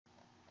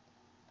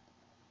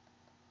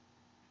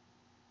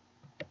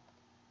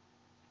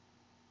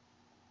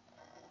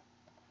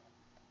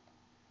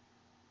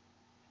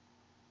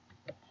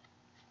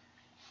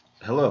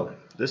Hello,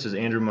 this is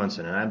Andrew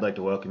Munson, and I'd like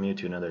to welcome you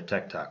to another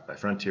Tech Talk by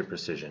Frontier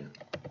Precision.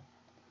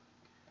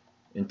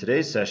 In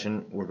today's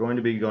session, we're going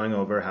to be going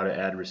over how to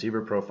add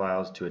receiver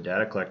profiles to a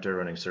data collector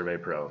running Survey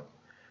Pro.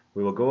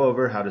 We will go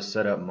over how to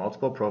set up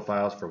multiple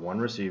profiles for one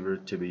receiver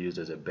to be used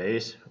as a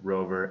base,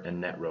 rover, and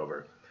net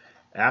rover.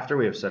 After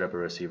we have set up a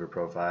receiver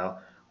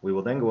profile, we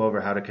will then go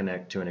over how to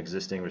connect to an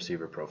existing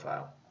receiver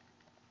profile.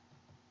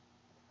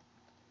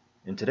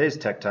 In today's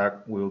Tech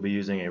Talk, we will be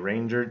using a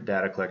Ranger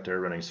data collector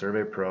running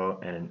Survey Pro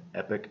and an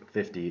Epic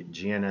 50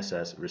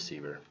 Gnss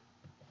Receiver.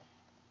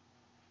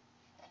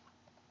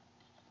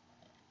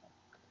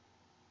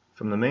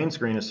 From the main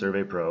screen of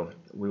Survey Pro,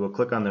 we will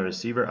click on the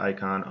receiver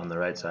icon on the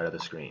right side of the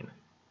screen.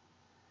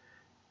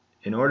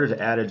 In order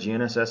to add a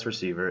GNSS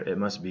receiver, it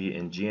must be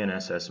in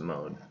GNSS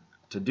mode.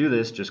 To do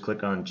this, just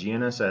click on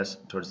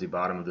GNSS towards the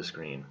bottom of the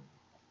screen.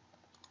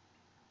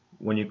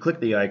 When you click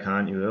the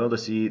icon, you'll be able to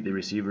see the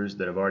receivers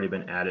that have already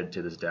been added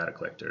to this data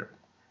collector.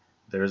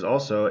 There is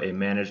also a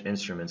Manage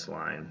Instruments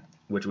line,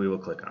 which we will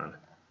click on.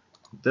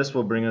 This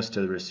will bring us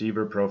to the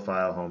Receiver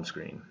Profile home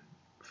screen.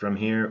 From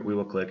here, we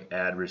will click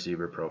Add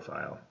Receiver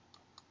Profile.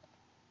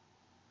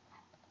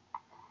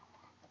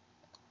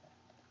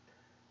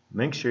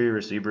 Make sure your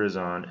receiver is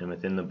on and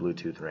within the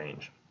Bluetooth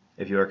range.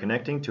 If you are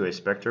connecting to a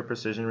Spectra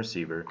Precision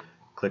receiver,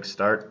 click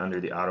Start under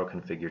the Auto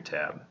Configure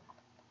tab.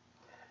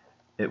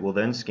 It will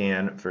then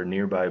scan for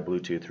nearby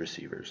Bluetooth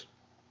receivers.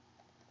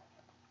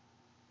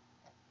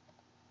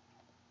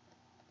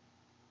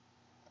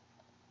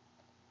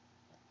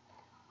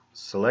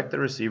 Select the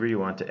receiver you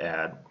want to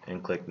add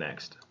and click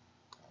Next.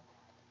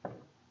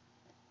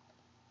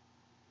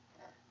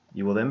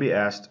 You will then be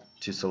asked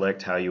to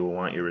select how you will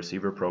want your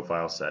receiver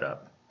profile set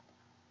up.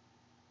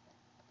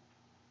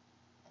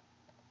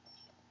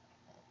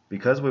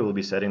 Because we will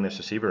be setting this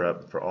receiver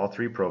up for all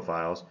three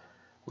profiles,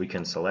 we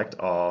can select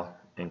All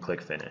and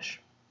click Finish.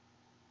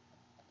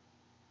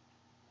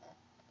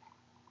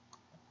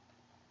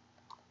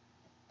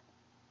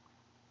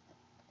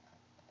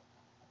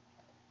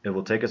 It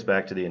will take us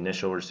back to the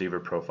initial receiver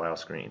profile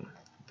screen.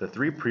 The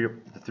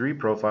three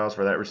profiles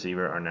for that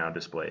receiver are now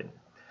displayed.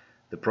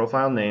 The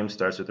profile name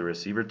starts with the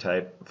receiver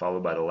type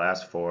followed by the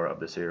last four of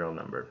the serial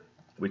number.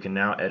 We can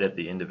now edit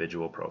the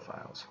individual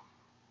profiles.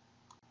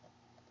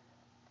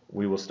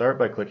 We will start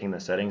by clicking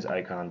the settings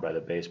icon by the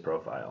base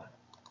profile.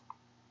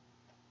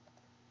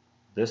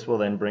 This will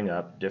then bring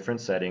up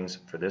different settings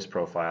for this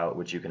profile,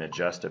 which you can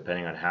adjust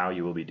depending on how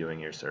you will be doing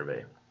your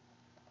survey.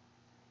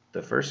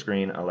 The first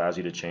screen allows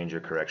you to change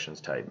your corrections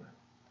type.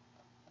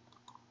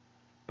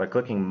 By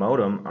clicking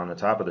Modem on the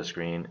top of the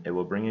screen, it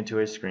will bring you to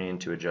a screen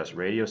to adjust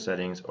radio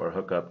settings or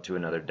hook up to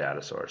another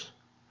data source.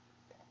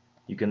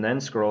 You can then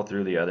scroll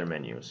through the other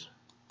menus.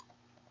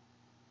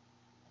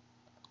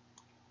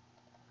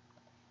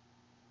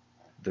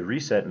 The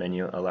Reset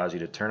menu allows you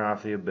to turn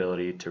off the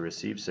ability to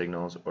receive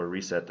signals or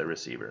reset the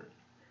receiver.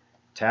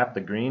 Tap the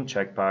green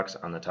checkbox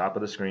on the top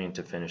of the screen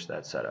to finish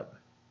that setup.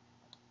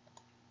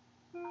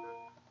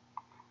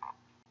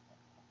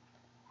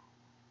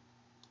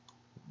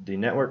 The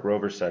Network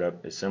Rover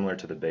setup is similar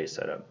to the base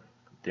setup.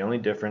 The only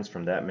difference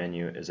from that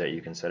menu is that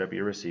you can set up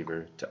your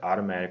receiver to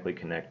automatically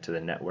connect to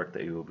the network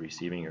that you will be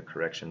receiving your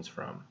corrections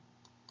from.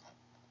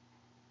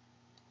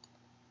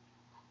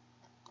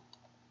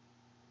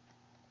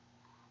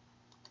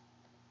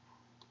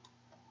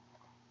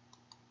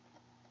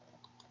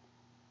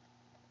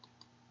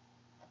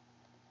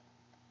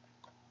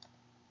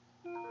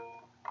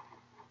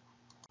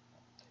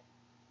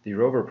 The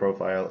Rover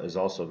profile is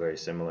also very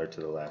similar to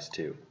the last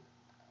two.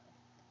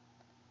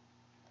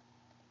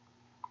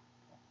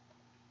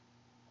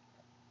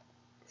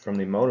 From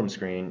the modem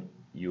screen,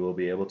 you will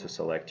be able to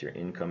select your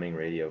incoming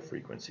radio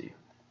frequency.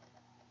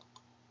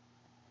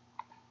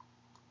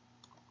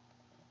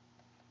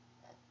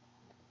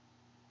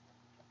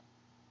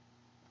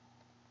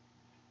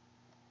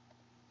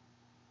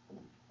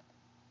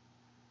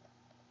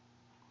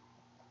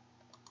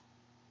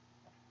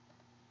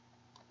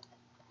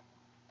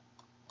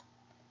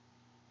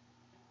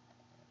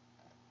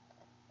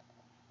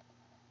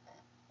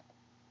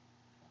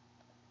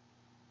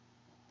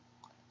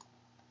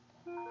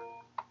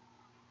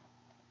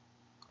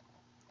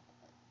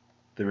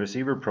 The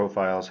receiver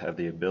profiles have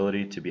the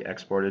ability to be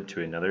exported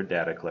to another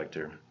data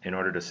collector in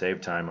order to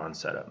save time on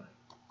setup.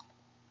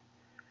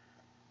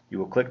 You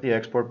will click the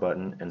Export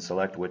button and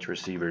select which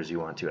receivers you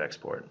want to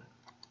export.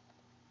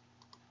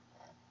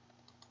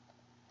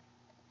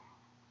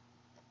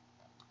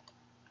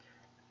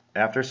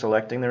 After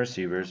selecting the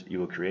receivers, you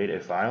will create a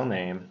file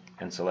name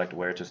and select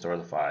where to store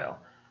the file,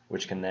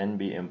 which can then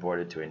be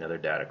imported to another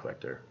data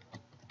collector.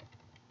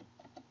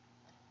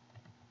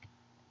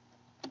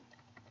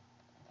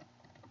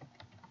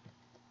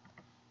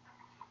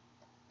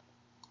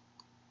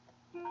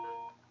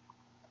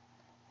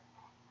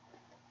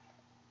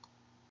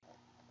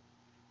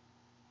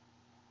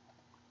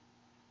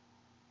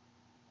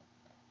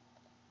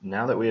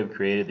 Now that we have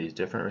created these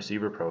different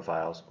receiver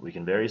profiles, we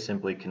can very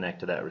simply connect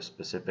to that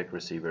specific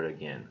receiver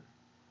again.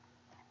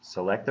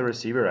 Select the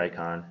receiver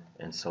icon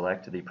and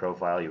select the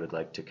profile you would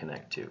like to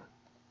connect to.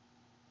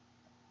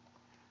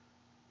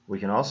 We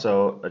can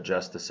also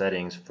adjust the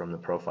settings from the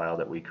profile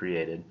that we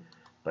created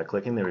by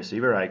clicking the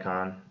receiver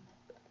icon,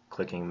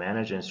 clicking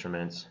Manage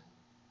Instruments,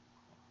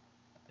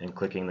 and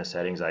clicking the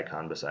settings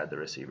icon beside the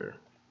receiver.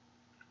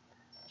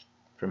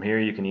 From here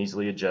you can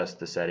easily adjust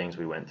the settings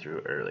we went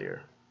through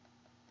earlier.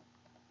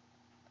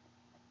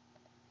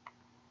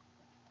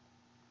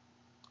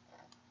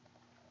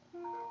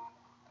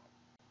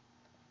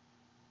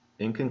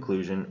 In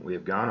conclusion, we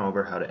have gone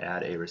over how to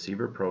add a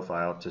receiver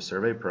profile to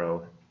Survey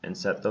Pro and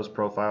set those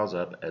profiles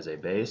up as a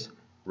base,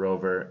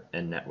 rover,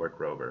 and network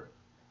rover.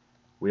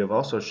 We have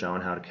also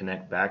shown how to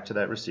connect back to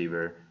that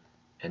receiver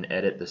and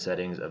edit the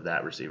settings of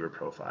that receiver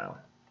profile.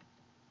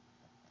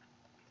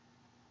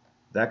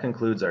 That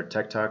concludes our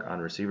Tech Talk on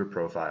receiver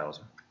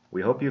profiles.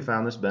 We hope you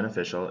found this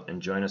beneficial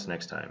and join us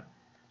next time.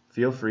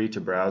 Feel free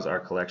to browse our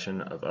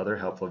collection of other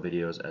helpful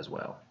videos as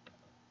well.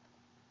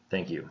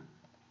 Thank you.